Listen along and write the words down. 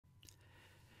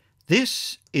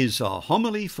This is a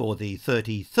homily for the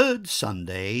 33rd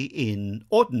Sunday in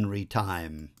Ordinary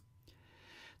Time.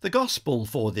 The Gospel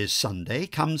for this Sunday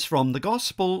comes from the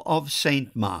Gospel of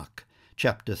St. Mark,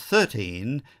 chapter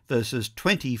 13, verses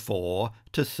 24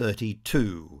 to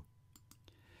 32.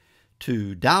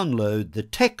 To download the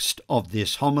text of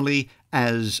this homily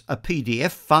as a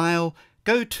PDF file,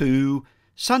 go to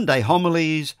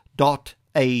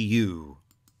sundayhomilies.au.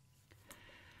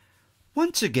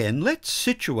 Once again, let's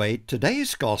situate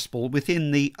today's Gospel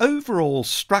within the overall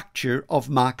structure of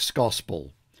Mark's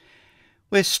Gospel.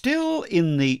 We're still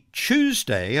in the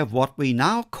Tuesday of what we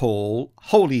now call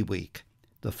Holy Week,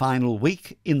 the final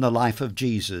week in the life of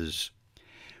Jesus.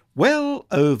 Well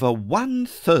over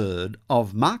 1/3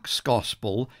 of Mark's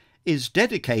Gospel is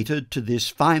dedicated to this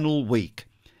final week,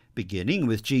 beginning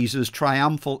with Jesus'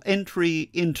 triumphal entry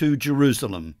into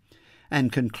Jerusalem,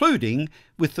 and concluding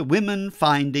with the women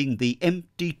finding the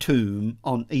empty tomb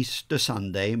on Easter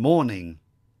Sunday morning.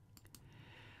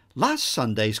 Last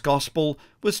Sunday's Gospel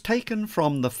was taken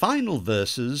from the final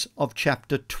verses of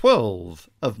chapter 12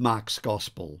 of Mark's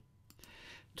Gospel.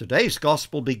 Today's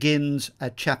Gospel begins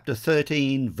at chapter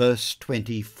 13, verse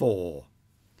 24.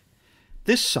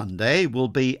 This Sunday will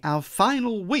be our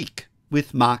final week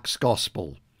with Mark's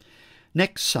Gospel.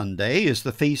 Next Sunday is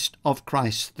the feast of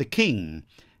Christ the King,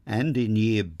 and in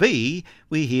Year B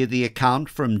we hear the account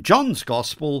from John's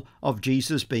Gospel of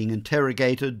Jesus being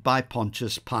interrogated by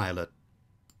Pontius Pilate.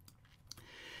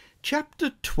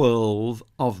 Chapter 12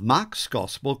 of Mark's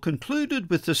Gospel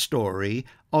concluded with the story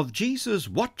of Jesus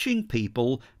watching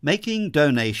people making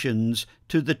donations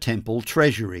to the temple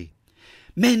treasury.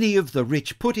 Many of the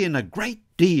rich put in a great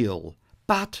deal,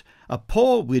 but a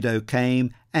poor widow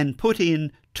came and put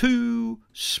in 2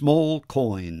 small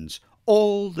coins,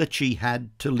 all that she had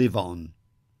to live on.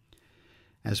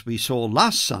 As we saw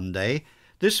last Sunday,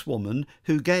 this woman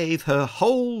who gave her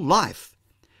whole life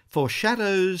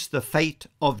foreshadows the fate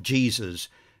of Jesus,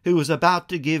 who was about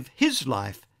to give his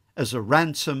life as a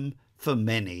ransom for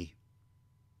many.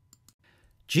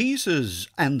 Jesus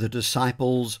and the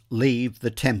disciples leave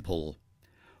the temple.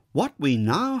 What we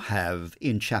now have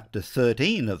in chapter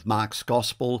 13 of Mark's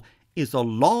Gospel is a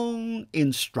long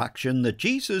instruction that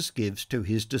Jesus gives to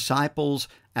his disciples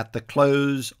at the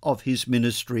close of his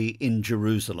ministry in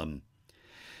Jerusalem.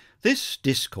 This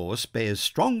discourse bears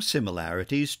strong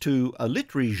similarities to a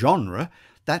literary genre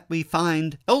that we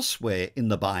find elsewhere in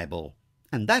the Bible,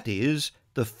 and that is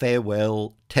the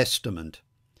Farewell Testament.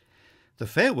 The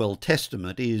Farewell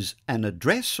Testament is an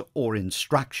address or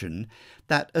instruction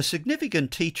that a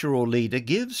significant teacher or leader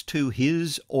gives to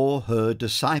his or her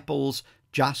disciples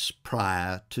just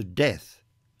prior to death.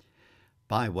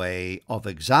 By way of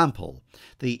example,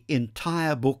 the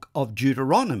entire book of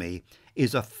Deuteronomy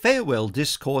is a farewell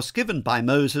discourse given by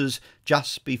Moses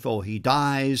just before he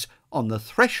dies on the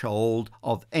threshold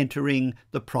of entering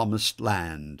the promised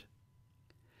land.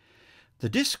 The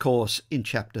discourse in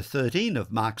chapter 13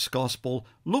 of Mark's Gospel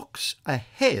looks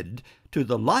ahead to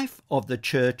the life of the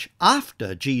church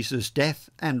after Jesus' death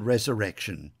and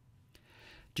resurrection.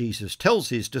 Jesus tells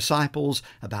his disciples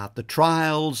about the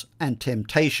trials and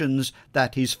temptations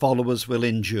that his followers will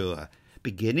endure,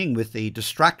 beginning with the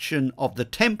destruction of the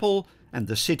temple and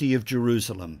the city of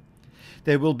Jerusalem.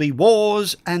 There will be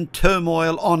wars and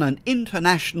turmoil on an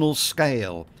international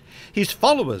scale. His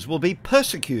followers will be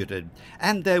persecuted,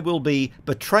 and there will be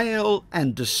betrayal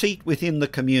and deceit within the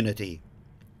community.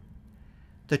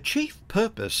 The chief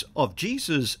purpose of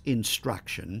Jesus'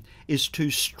 instruction is to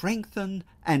strengthen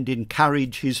and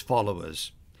encourage his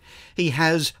followers. He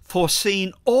has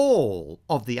foreseen all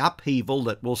of the upheaval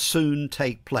that will soon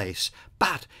take place,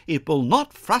 but it will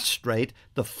not frustrate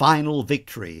the final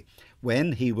victory,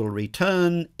 when he will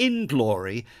return in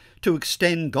glory to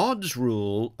extend God's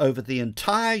rule over the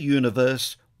entire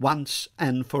universe once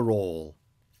and for all.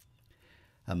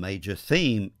 A major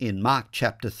theme in Mark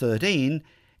chapter 13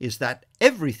 is that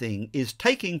everything is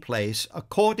taking place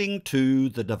according to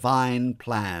the divine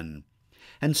plan.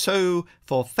 And so,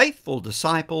 for faithful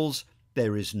disciples,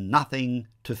 there is nothing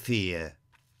to fear.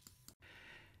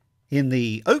 In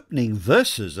the opening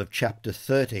verses of chapter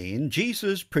 13,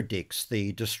 Jesus predicts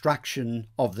the destruction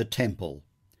of the temple.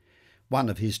 One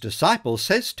of his disciples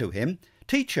says to him,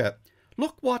 "Teacher,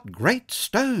 look what great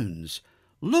stones!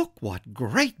 Look what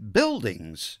great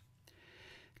buildings!"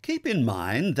 Keep in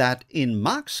mind that in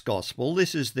Mark's Gospel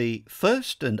this is the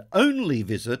first and only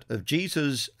visit of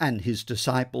Jesus and his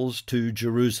disciples to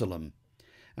Jerusalem.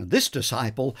 And this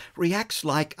disciple reacts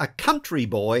like a country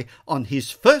boy on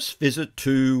his first visit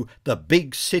to the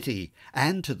big city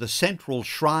and to the central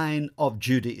shrine of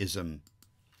Judaism.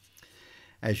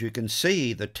 As you can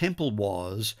see, the temple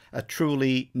was a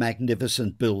truly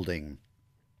magnificent building.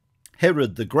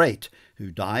 Herod the Great, who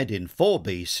died in 4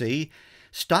 BC,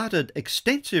 started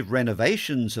extensive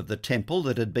renovations of the temple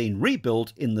that had been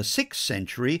rebuilt in the 6th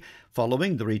century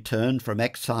following the return from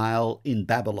exile in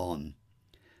Babylon.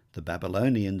 The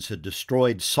Babylonians had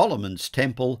destroyed Solomon's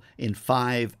temple in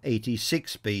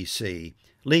 586 BC,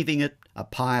 leaving it a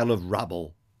pile of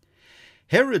rubble.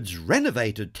 Herod's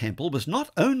renovated temple was not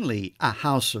only a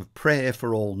house of prayer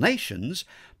for all nations,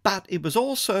 but it was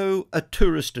also a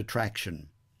tourist attraction.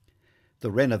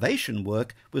 The renovation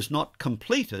work was not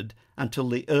completed until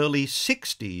the early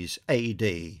 60s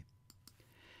AD.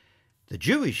 The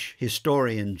Jewish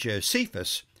historian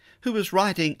Josephus, who was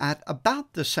writing at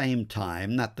about the same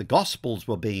time that the Gospels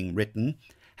were being written,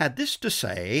 had this to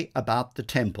say about the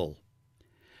temple.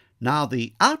 Now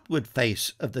the outward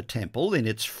face of the temple in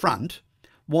its front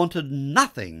wanted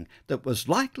nothing that was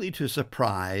likely to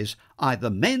surprise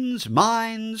either men's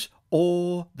minds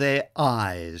or their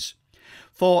eyes,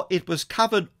 for it was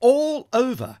covered all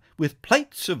over with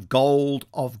plates of gold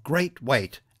of great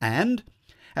weight, and,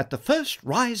 at the first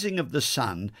rising of the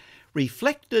sun,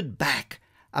 reflected back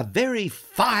a very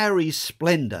fiery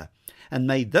splendour, and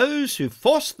made those who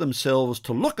forced themselves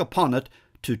to look upon it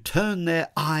to turn their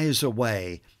eyes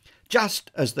away,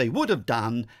 just as they would have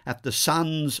done at the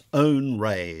sun's own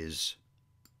rays.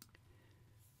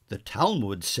 The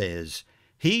Talmud says,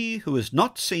 "He who has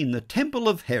not seen the temple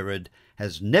of Herod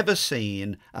has never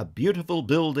seen a beautiful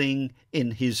building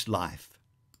in his life."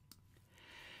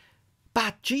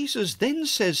 But Jesus then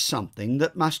says something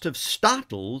that must have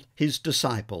startled his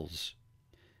disciples.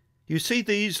 "You see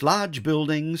these large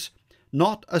buildings?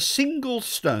 Not a single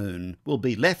stone will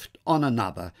be left on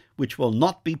another which will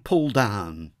not be pulled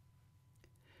down."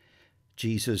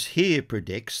 Jesus here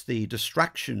predicts the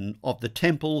destruction of the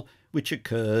temple which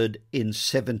occurred in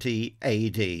 70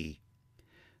 AD.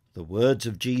 The words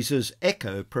of Jesus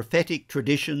echo prophetic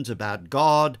traditions about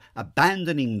God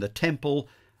abandoning the temple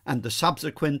and the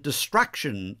subsequent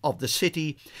destruction of the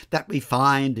city that we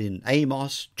find in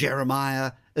Amos,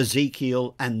 Jeremiah,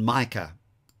 Ezekiel, and Micah.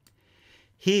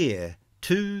 Here,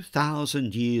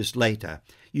 2,000 years later,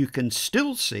 you can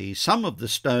still see some of the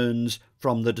stones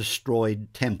from the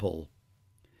destroyed temple.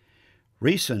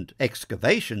 Recent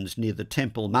excavations near the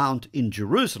Temple Mount in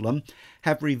Jerusalem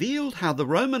have revealed how the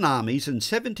Roman armies in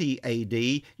 70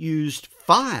 AD used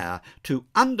fire to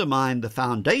undermine the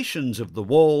foundations of the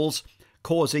walls,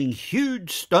 causing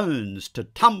huge stones to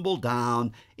tumble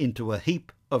down into a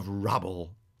heap of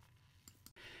rubble.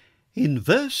 In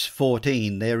verse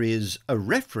 14 there is a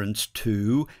reference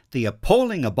to the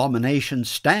appalling abomination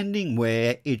standing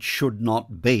where it should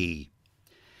not be.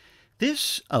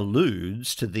 This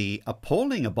alludes to the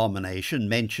appalling abomination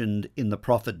mentioned in the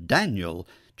prophet Daniel,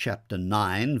 chapter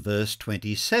 9, verse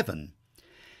 27.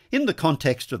 In the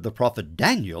context of the prophet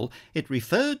Daniel, it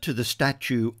referred to the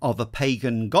statue of a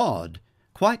pagan god,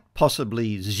 quite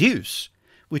possibly Zeus,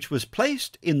 which was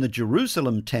placed in the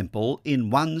Jerusalem temple in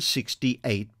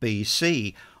 168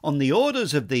 BC on the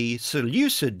orders of the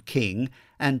Seleucid king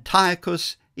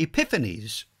Antiochus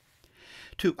Epiphanes.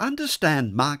 To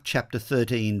understand Mark chapter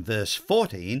 13, verse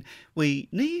 14, we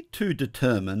need to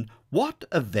determine what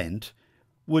event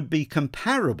would be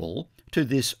comparable to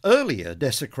this earlier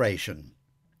desecration.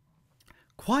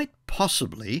 Quite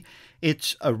possibly,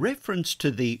 it's a reference to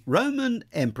the Roman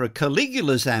Emperor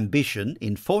Caligula's ambition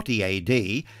in 40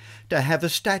 AD to have a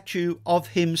statue of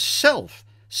himself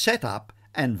set up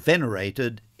and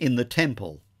venerated in the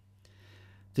temple.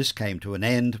 This came to an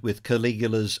end with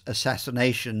Caligula's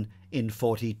assassination in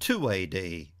 42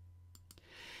 AD.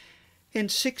 In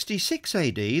 66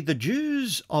 AD, the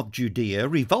Jews of Judea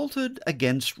revolted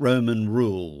against Roman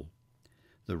rule.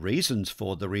 The reasons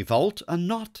for the revolt are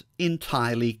not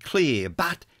entirely clear,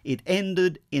 but it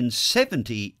ended in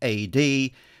 70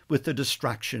 AD with the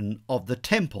destruction of the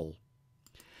temple.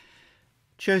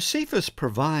 Josephus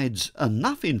provides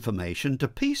enough information to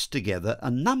piece together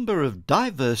a number of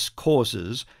diverse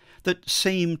causes that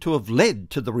seem to have led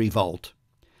to the revolt.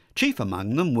 Chief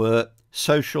among them were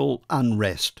social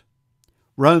unrest,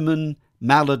 Roman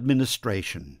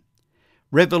maladministration,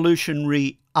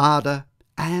 revolutionary ardour,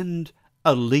 and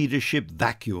a leadership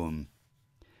vacuum.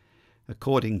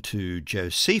 According to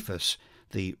Josephus,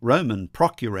 the Roman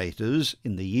procurators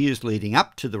in the years leading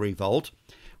up to the revolt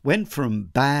went from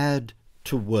bad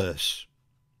to worse.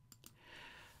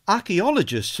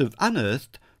 Archaeologists have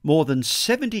unearthed more than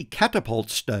 70 catapult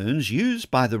stones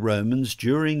used by the Romans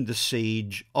during the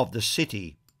siege of the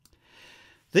city.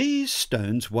 These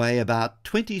stones weigh about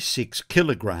 26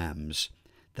 kilograms.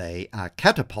 They are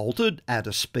catapulted at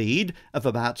a speed of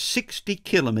about 60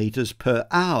 kilometres per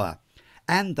hour,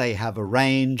 and they have a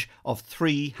range of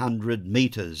 300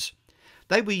 metres.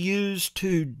 They were used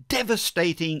to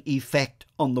devastating effect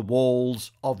on the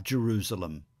walls of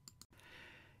Jerusalem.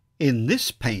 In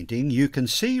this painting you can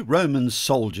see Roman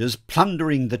soldiers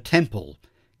plundering the temple,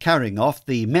 carrying off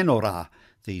the menorah,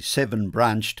 the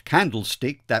seven-branched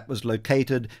candlestick that was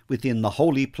located within the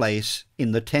holy place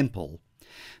in the temple.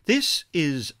 This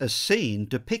is a scene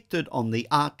depicted on the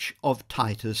Arch of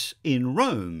Titus in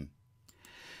Rome.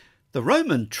 The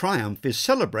Roman triumph is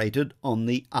celebrated on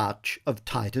the Arch of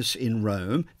Titus in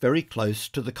Rome, very close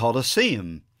to the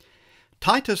Colosseum.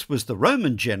 Titus was the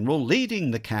Roman general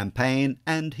leading the campaign,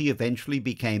 and he eventually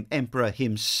became emperor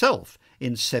himself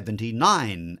in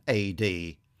 79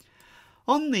 AD.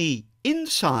 On the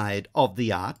inside of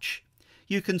the arch,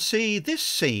 you can see this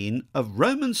scene of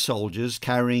Roman soldiers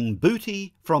carrying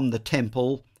booty from the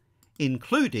temple,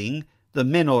 including the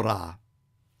menorah.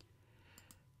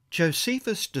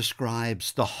 Josephus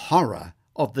describes the horror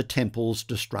of the temple's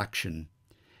destruction.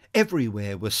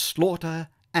 Everywhere was slaughter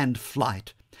and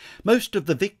flight. Most of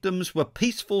the victims were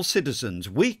peaceful citizens,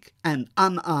 weak and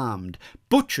unarmed,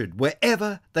 butchered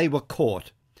wherever they were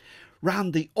caught.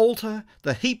 Round the altar,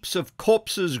 the heaps of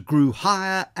corpses grew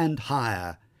higher and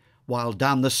higher, while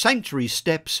down the sanctuary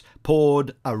steps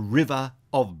poured a river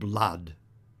of blood.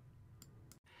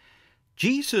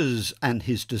 Jesus and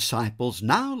his disciples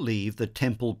now leave the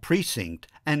temple precinct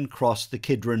and cross the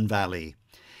Kidron Valley.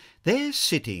 They're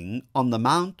sitting on the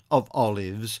Mount of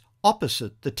Olives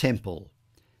opposite the temple.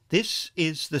 This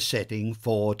is the setting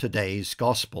for today's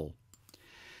Gospel.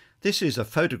 This is a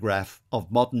photograph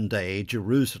of modern-day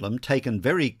Jerusalem taken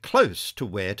very close to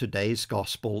where today's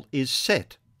Gospel is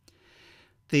set.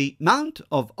 The Mount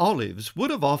of Olives would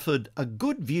have offered a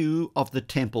good view of the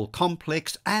temple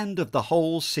complex and of the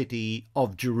whole city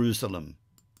of Jerusalem.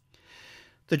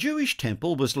 The Jewish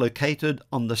temple was located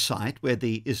on the site where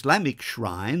the Islamic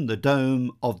shrine, the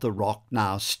Dome of the Rock,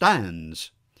 now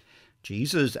stands.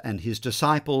 Jesus and his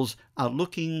disciples are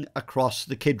looking across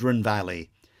the Kidron Valley,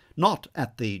 not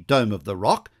at the Dome of the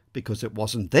Rock, because it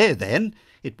wasn't there then.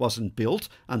 It wasn't built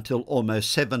until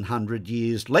almost 700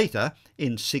 years later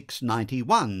in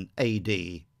 691 AD.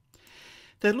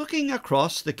 They're looking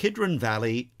across the Kidron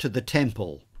Valley to the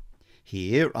temple.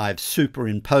 Here I've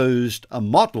superimposed a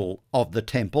model of the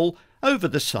temple over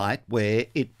the site where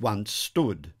it once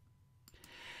stood.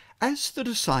 As the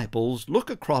disciples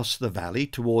look across the valley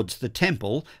towards the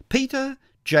temple, Peter,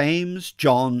 James,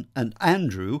 John and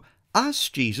Andrew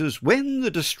asked Jesus when the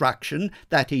destruction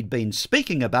that he'd been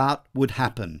speaking about would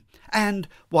happen, and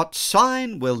what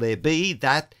sign will there be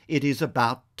that it is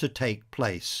about to take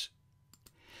place.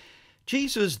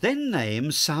 Jesus then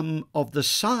names some of the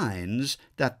signs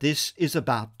that this is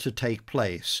about to take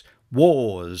place: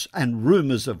 wars and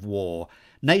rumours of war,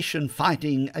 nation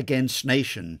fighting against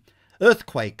nation,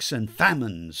 earthquakes and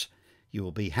famines. You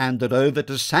will be handed over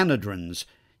to Sanhedrins.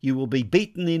 You will be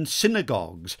beaten in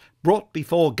synagogues, brought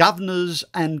before governors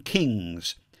and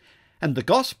kings. And the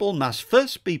gospel must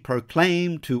first be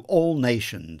proclaimed to all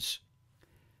nations.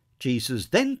 Jesus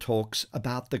then talks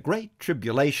about the great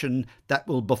tribulation that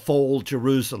will befall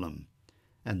Jerusalem.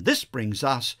 And this brings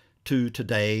us to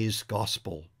today's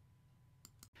gospel.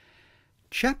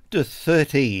 Chapter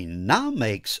 13 now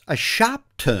makes a sharp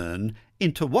turn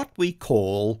into what we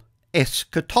call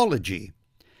eschatology.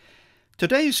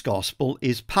 Today's Gospel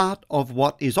is part of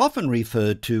what is often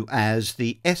referred to as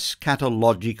the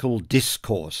eschatological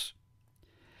discourse.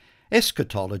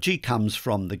 Eschatology comes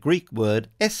from the Greek word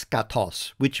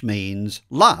eschatos, which means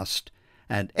last,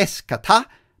 and eschata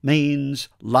means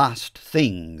last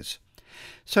things.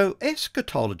 So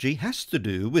eschatology has to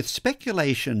do with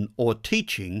speculation or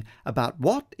teaching about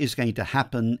what is going to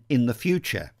happen in the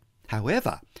future.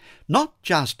 However, not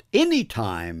just any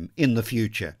time in the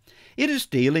future. It is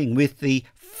dealing with the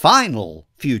final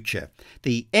future,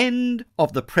 the end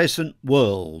of the present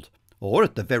world, or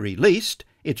at the very least,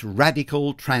 its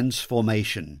radical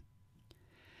transformation.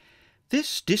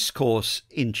 This discourse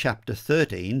in chapter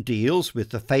 13 deals with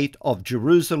the fate of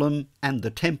Jerusalem and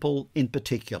the temple in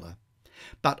particular,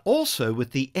 but also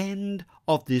with the end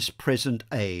of this present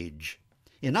age.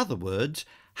 In other words,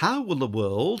 how will the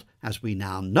world, as we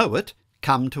now know it,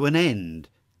 come to an end?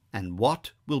 And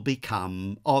what will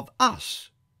become of us?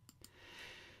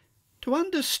 To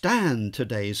understand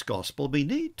today's Gospel, we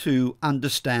need to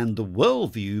understand the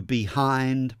worldview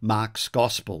behind Mark's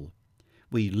Gospel.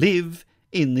 We live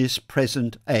in this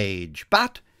present age,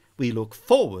 but we look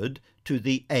forward to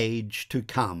the age to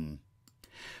come.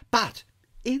 But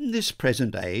In this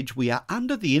present age, we are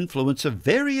under the influence of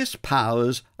various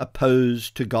powers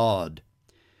opposed to God.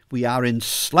 We are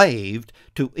enslaved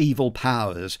to evil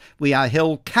powers. We are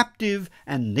held captive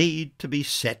and need to be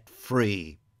set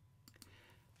free.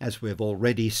 As we've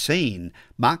already seen,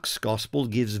 Mark's Gospel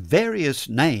gives various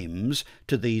names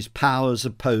to these powers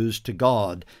opposed to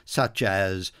God, such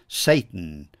as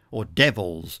Satan, or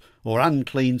devils, or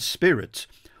unclean spirits,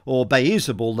 or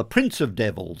Beelzebul, the prince of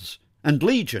devils, and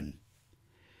Legion.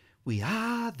 We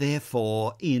are,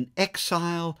 therefore, in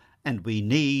exile, and we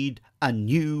need a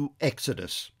new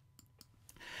exodus.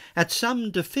 At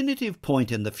some definitive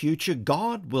point in the future,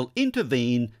 God will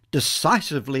intervene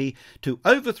decisively to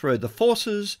overthrow the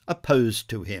forces opposed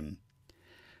to him.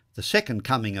 The second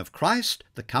coming of Christ,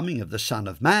 the coming of the Son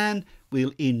of Man,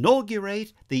 will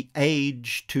inaugurate the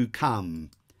age to come.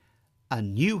 A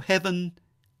new heaven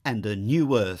and a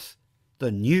new earth,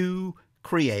 the new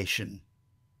creation.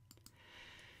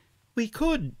 We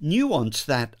could nuance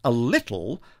that a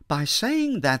little by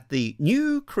saying that the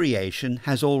new creation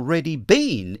has already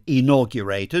been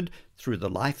inaugurated through the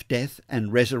life, death,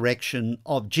 and resurrection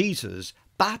of Jesus,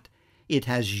 but it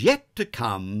has yet to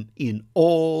come in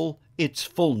all its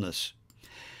fullness.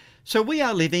 So we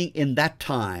are living in that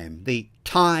time, the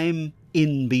time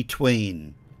in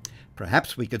between.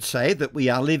 Perhaps we could say that we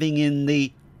are living in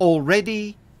the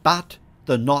already but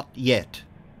the not yet.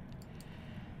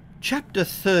 Chapter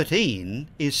 13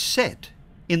 is set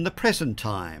in the present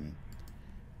time.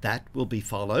 That will be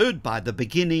followed by the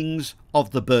beginnings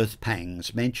of the birth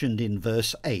pangs mentioned in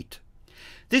verse 8.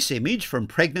 This image from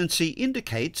pregnancy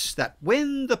indicates that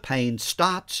when the pain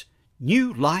starts,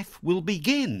 new life will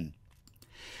begin.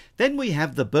 Then we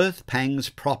have the birth pangs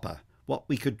proper, what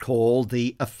we could call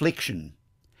the affliction.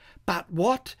 But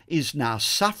what is now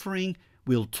suffering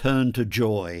will turn to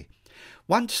joy.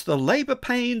 Once the labour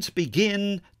pains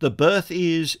begin, the birth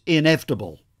is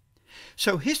inevitable.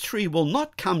 So history will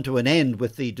not come to an end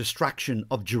with the destruction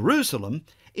of Jerusalem.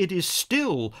 It is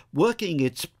still working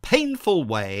its painful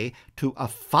way to a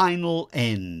final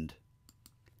end.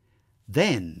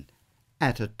 Then,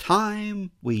 at a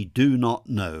time we do not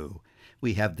know,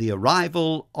 we have the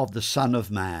arrival of the Son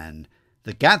of Man,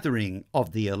 the gathering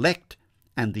of the elect,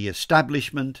 and the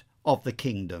establishment of the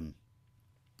kingdom.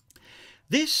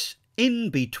 This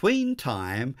in-between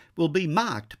time will be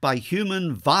marked by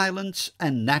human violence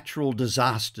and natural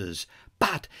disasters,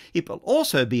 but it will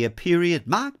also be a period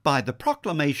marked by the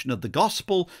proclamation of the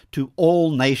gospel to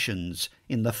all nations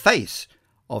in the face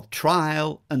of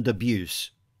trial and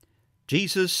abuse.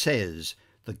 Jesus says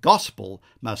the gospel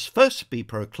must first be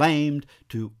proclaimed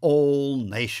to all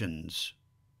nations.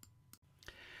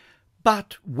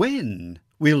 But when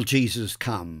will Jesus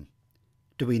come?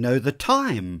 Do we know the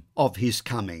time of his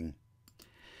coming?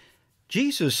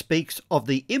 Jesus speaks of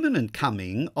the imminent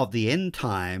coming of the end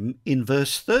time in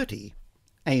verse 30.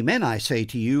 Amen, I say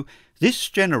to you, this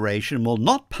generation will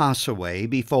not pass away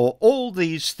before all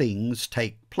these things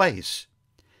take place.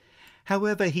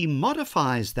 However, he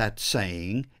modifies that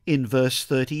saying in verse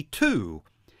 32.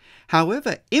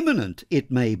 However imminent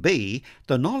it may be,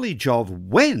 the knowledge of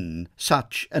when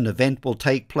such an event will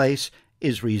take place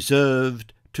is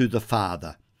reserved to the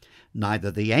Father.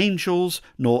 Neither the angels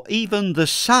nor even the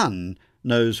Son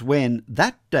knows when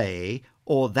that day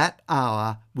or that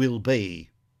hour will be.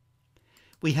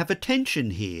 We have a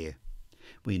tension here.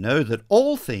 We know that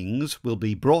all things will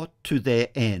be brought to their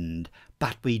end,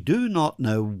 but we do not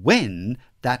know when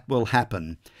that will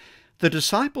happen. The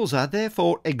disciples are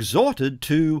therefore exhorted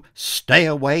to stay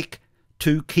awake,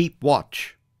 to keep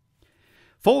watch.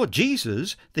 For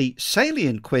Jesus, the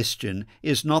salient question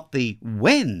is not the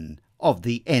when of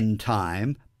the end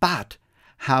time, but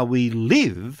how we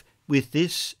live with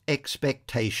this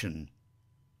expectation.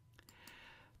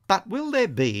 But will there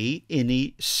be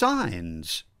any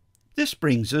signs? This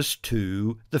brings us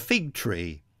to the fig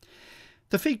tree.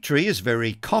 The fig tree is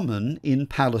very common in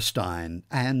Palestine,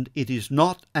 and it is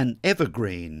not an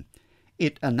evergreen.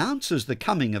 It announces the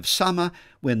coming of summer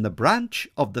when the branch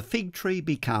of the fig tree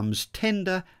becomes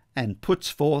tender and puts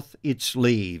forth its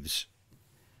leaves.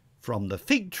 From the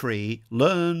fig tree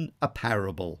learn a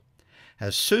parable.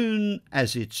 As soon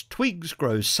as its twigs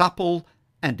grow supple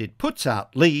and it puts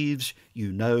out leaves,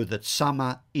 you know that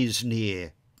summer is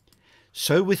near.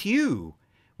 So with you,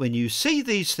 when you see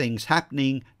these things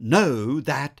happening, know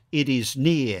that it is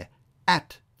near,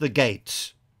 at the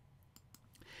gates.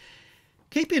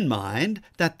 Keep in mind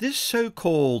that this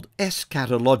so-called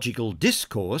eschatological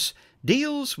discourse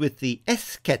deals with the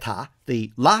eschata,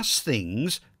 the last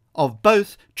things, of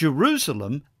both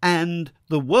Jerusalem and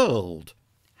the world.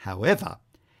 However,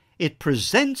 it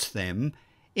presents them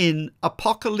in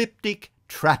apocalyptic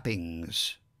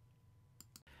trappings.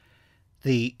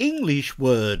 The English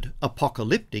word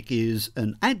apocalyptic is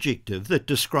an adjective that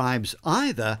describes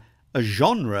either a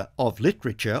genre of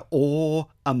literature or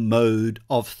a mode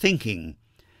of thinking.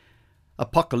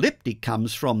 Apocalyptic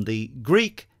comes from the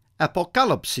Greek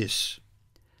apokalypsis.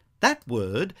 That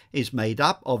word is made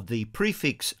up of the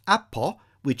prefix apo,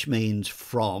 which means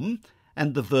from,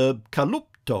 and the verb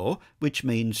kalupto, which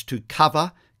means to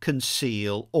cover,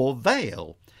 conceal, or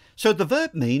veil. So the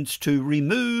verb means to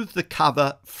remove the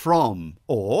cover from,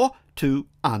 or to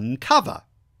uncover.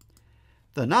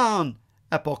 The noun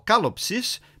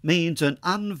apocalypsis means an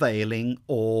unveiling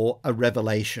or a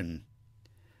revelation.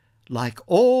 Like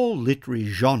all literary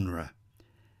genre,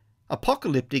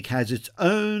 apocalyptic has its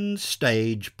own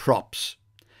stage props,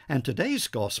 and today's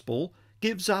Gospel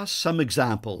gives us some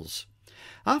examples.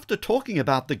 After talking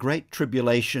about the great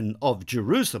tribulation of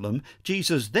Jerusalem,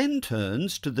 Jesus then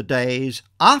turns to the days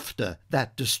after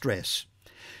that distress.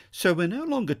 So we're no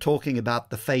longer talking about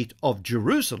the fate of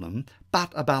Jerusalem,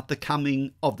 but about the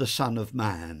coming of the Son of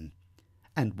Man.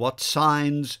 And what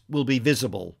signs will be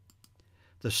visible?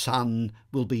 The sun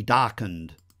will be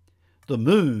darkened. The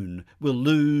moon will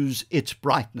lose its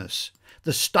brightness.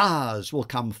 The stars will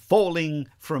come falling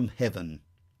from heaven.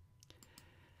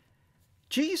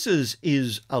 Jesus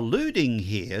is alluding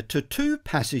here to two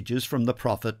passages from the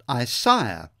prophet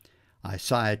Isaiah.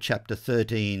 Isaiah chapter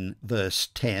 13 verse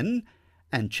 10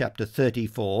 and chapter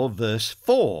 34 verse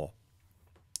 4.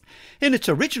 In its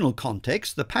original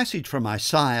context, the passage from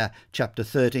Isaiah chapter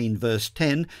 13 verse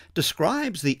 10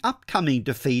 describes the upcoming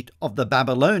defeat of the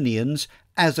Babylonians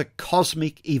as a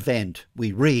cosmic event.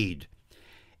 We read,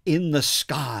 "In the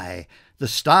sky, the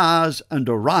stars and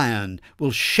Orion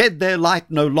will shed their light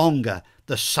no longer.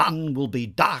 The sun will be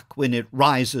dark when it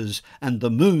rises, and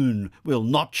the moon will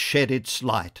not shed its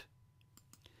light."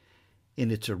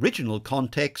 In its original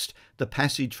context, the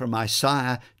passage from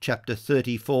Isaiah chapter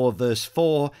 34 verse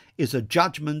 4 is a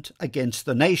judgment against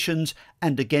the nations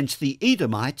and against the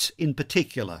Edomites in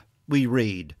particular. We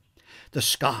read, "The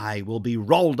sky will be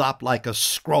rolled up like a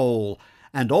scroll,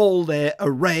 and all their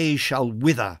array shall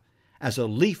wither, as a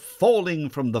leaf falling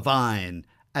from the vine,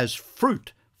 as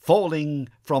fruit falling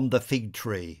from the fig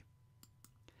tree."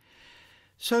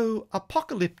 So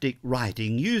apocalyptic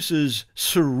writing uses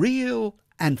surreal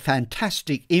and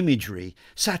fantastic imagery,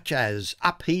 such as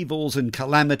upheavals and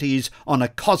calamities on a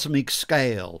cosmic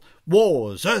scale,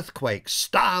 wars, earthquakes,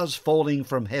 stars falling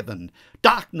from heaven,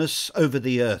 darkness over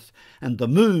the earth, and the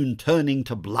moon turning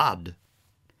to blood.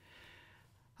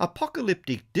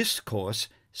 Apocalyptic discourse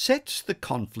sets the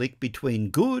conflict between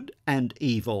good and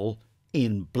evil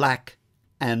in black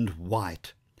and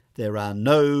white. There are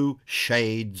no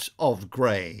shades of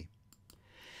grey.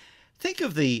 Think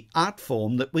of the art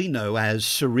form that we know as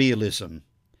surrealism.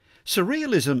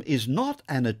 Surrealism is not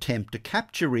an attempt to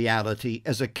capture reality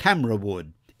as a camera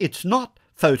would. It's not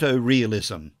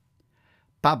photorealism.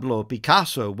 Pablo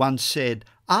Picasso once said,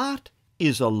 "Art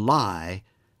is a lie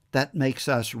that makes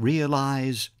us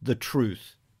realize the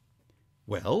truth."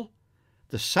 Well,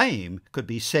 the same could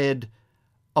be said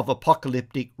of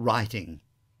apocalyptic writing.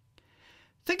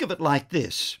 Think of it like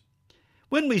this.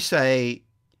 When we say,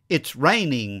 "It's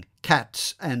raining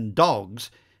cats and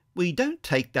dogs," we don't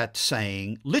take that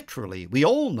saying literally. We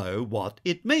all know what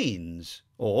it means.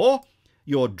 Or,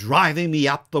 "You're driving me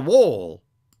up the wall."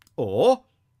 Or,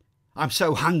 "I'm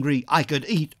so hungry I could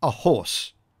eat a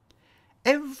horse."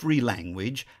 Every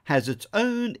language has its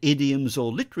own idioms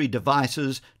or literary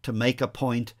devices to make a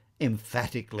point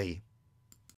emphatically.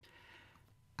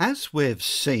 As we've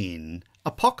seen,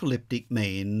 apocalyptic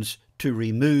means to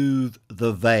remove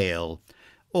the veil,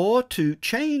 or to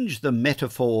change the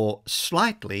metaphor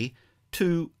slightly,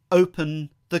 to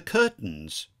open the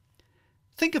curtains.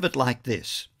 Think of it like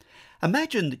this.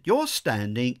 Imagine that you're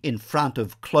standing in front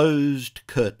of closed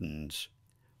curtains.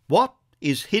 What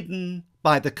is hidden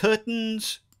by the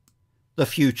curtains? The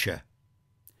future.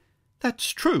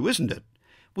 That's true, isn't it?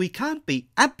 We can't be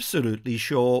absolutely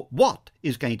sure what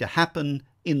is going to happen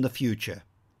in the future.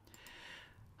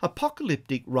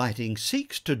 Apocalyptic writing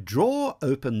seeks to draw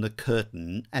open the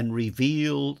curtain and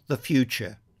reveal the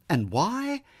future. And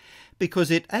why? Because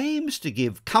it aims to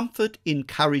give comfort,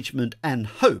 encouragement and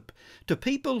hope to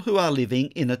people who are living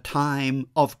in a time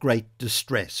of great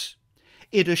distress.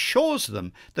 It assures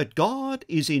them that God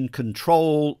is in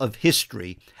control of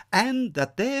history and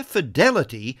that their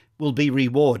fidelity will be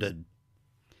rewarded.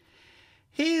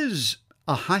 Here's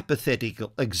a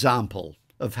hypothetical example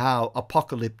of how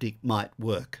apocalyptic might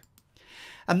work.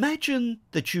 Imagine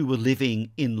that you were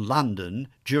living in London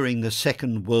during the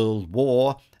Second World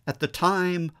War at the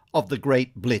time of the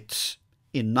Great Blitz.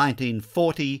 in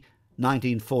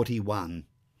 1940-1941.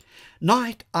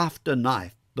 Night after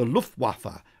night, the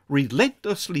Luftwaffe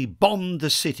relentlessly bombed the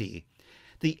city.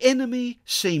 The enemy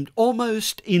seemed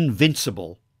almost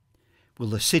invincible. Will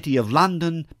the city of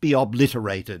London be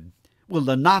obliterated? Will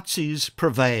the Nazis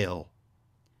prevail?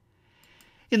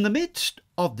 In the midst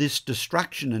of this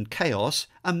destruction and chaos,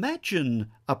 imagine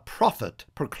a prophet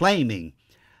proclaiming,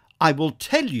 "I will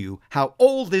tell you how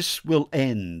all this will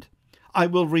end. I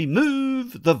will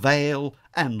remove the veil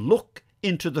and look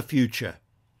into the future.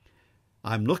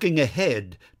 I'm looking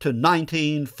ahead to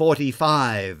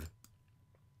 1945.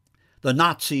 The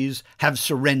Nazis have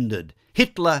surrendered.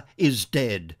 Hitler is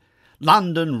dead.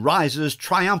 London rises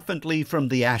triumphantly from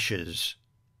the ashes."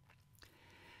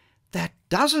 That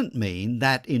doesn't mean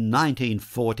that in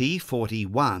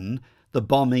 1940-41 the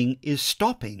bombing is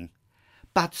stopping.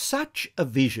 But such a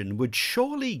vision would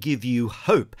surely give you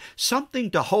hope,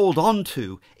 something to hold on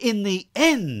to. In the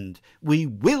end, we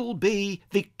will be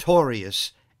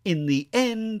victorious. In the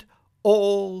end,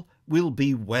 all will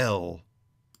be well.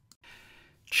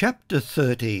 Chapter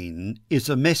 13 is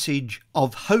a message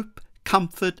of hope,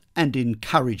 comfort and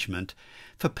encouragement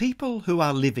for people who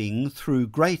are living through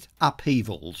great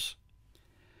upheavals.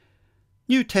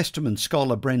 New Testament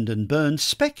scholar Brendan Burns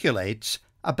speculates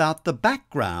about the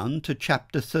background to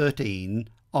chapter 13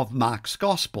 of Mark's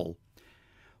Gospel.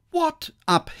 What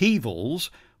upheavals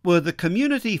were the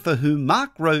community for whom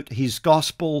Mark wrote his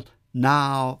Gospel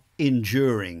now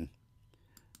enduring?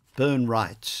 Burn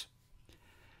writes,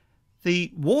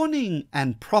 "The warning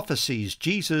and prophecies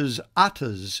Jesus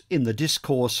utters in the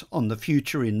discourse on the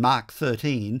future in Mark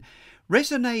 13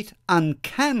 resonate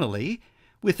uncannily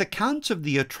with accounts of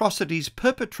the atrocities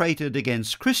perpetrated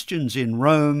against Christians in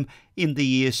Rome in the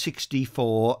year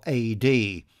 64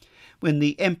 AD, when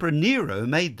the Emperor Nero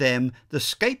made them the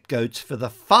scapegoats for the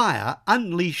fire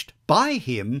unleashed by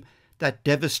him that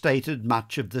devastated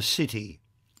much of the city."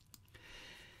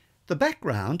 The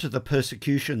background to the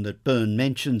persecution that Burn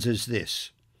mentions is this.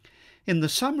 In the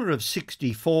summer of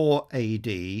 64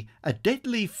 AD, a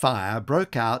deadly fire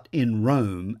broke out in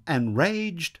Rome and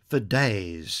raged for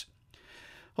days.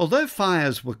 Although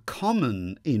fires were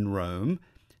common in Rome,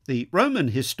 the Roman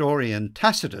historian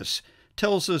Tacitus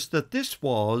tells us that this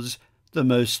was the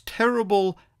most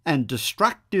terrible and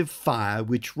destructive fire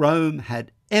which Rome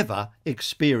had ever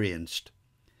experienced.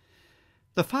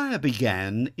 The fire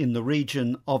began in the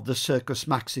region of the Circus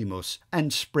Maximus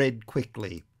and spread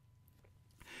quickly.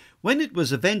 When it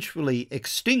was eventually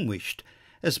extinguished,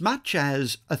 as much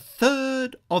as a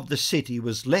third of the city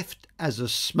was left as a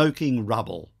smoking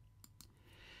rubble.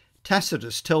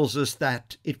 Tacitus tells us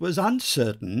that it was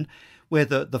uncertain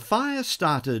whether the fire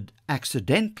started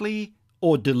accidentally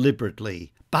or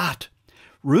deliberately, but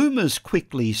rumours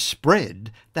quickly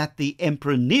spread that the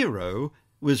Emperor Nero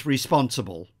was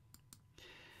responsible.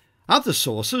 Other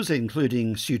sources,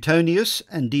 including Suetonius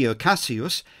and Dio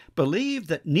Cassius, believe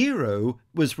that Nero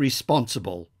was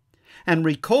responsible and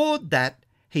record that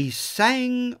he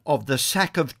sang of the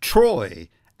sack of Troy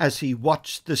as he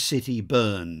watched the city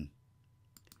burn.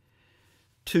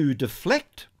 To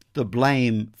deflect the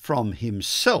blame from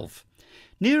himself,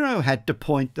 Nero had to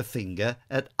point the finger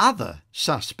at other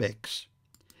suspects.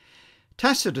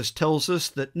 Tacitus tells us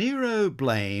that Nero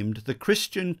blamed the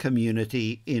Christian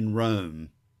community in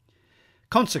Rome.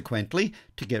 Consequently,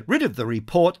 to get rid of the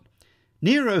report,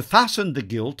 Nero fastened the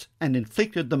guilt and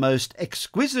inflicted the most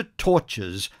exquisite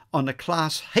tortures on a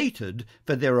class hated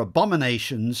for their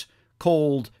abominations,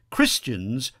 called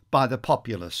Christians by the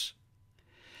populace.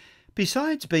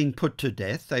 Besides being put to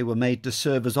death, they were made to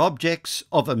serve as objects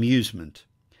of amusement.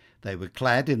 They were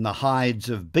clad in the hides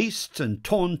of beasts and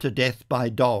torn to death by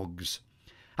dogs.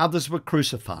 Others were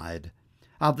crucified.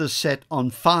 Others set on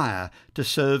fire to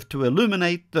serve to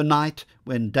illuminate the night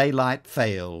when daylight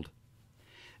failed.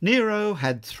 Nero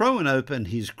had thrown open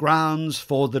his grounds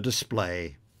for the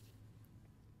display.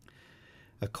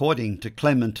 According to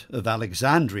Clement of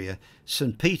Alexandria,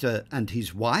 St. Peter and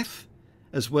his wife,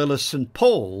 as well as St.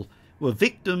 Paul, were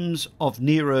victims of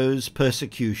Nero's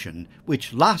persecution,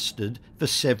 which lasted for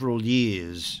several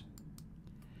years.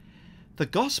 The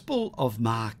Gospel of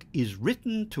Mark is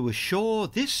written to assure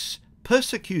this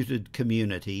persecuted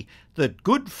community that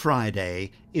Good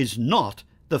Friday is not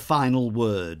the final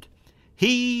word.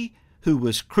 He who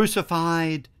was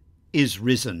crucified is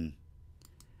risen.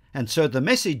 And so the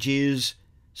message is,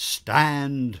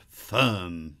 stand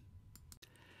firm.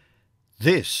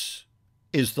 This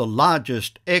is the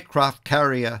largest aircraft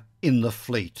carrier in the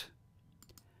fleet.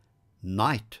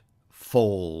 Night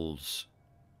falls.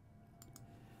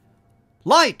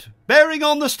 Light bearing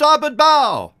on the starboard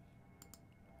bow.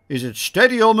 Is it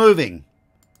steady or moving?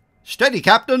 Steady,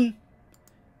 Captain.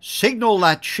 Signal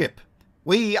that ship.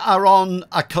 We are on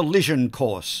a collision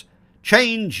course.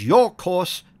 Change your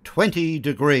course 20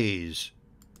 degrees.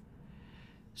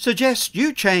 Suggest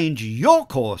you change your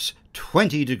course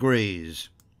 20 degrees.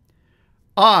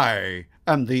 I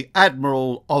am the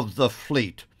Admiral of the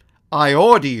Fleet. I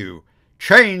order you,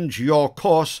 change your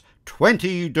course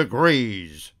 20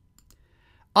 degrees.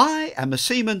 I am a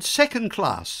seaman second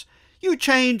class. You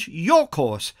change your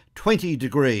course 20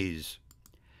 degrees.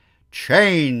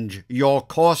 Change your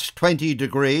course 20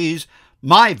 degrees.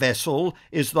 My vessel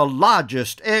is the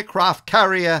largest aircraft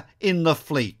carrier in the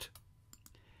fleet.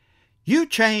 You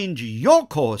change your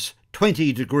course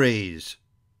 20 degrees.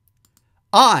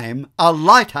 I'm a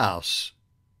lighthouse.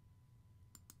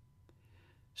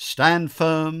 Stand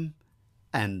firm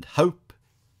and hope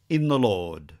in the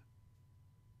Lord.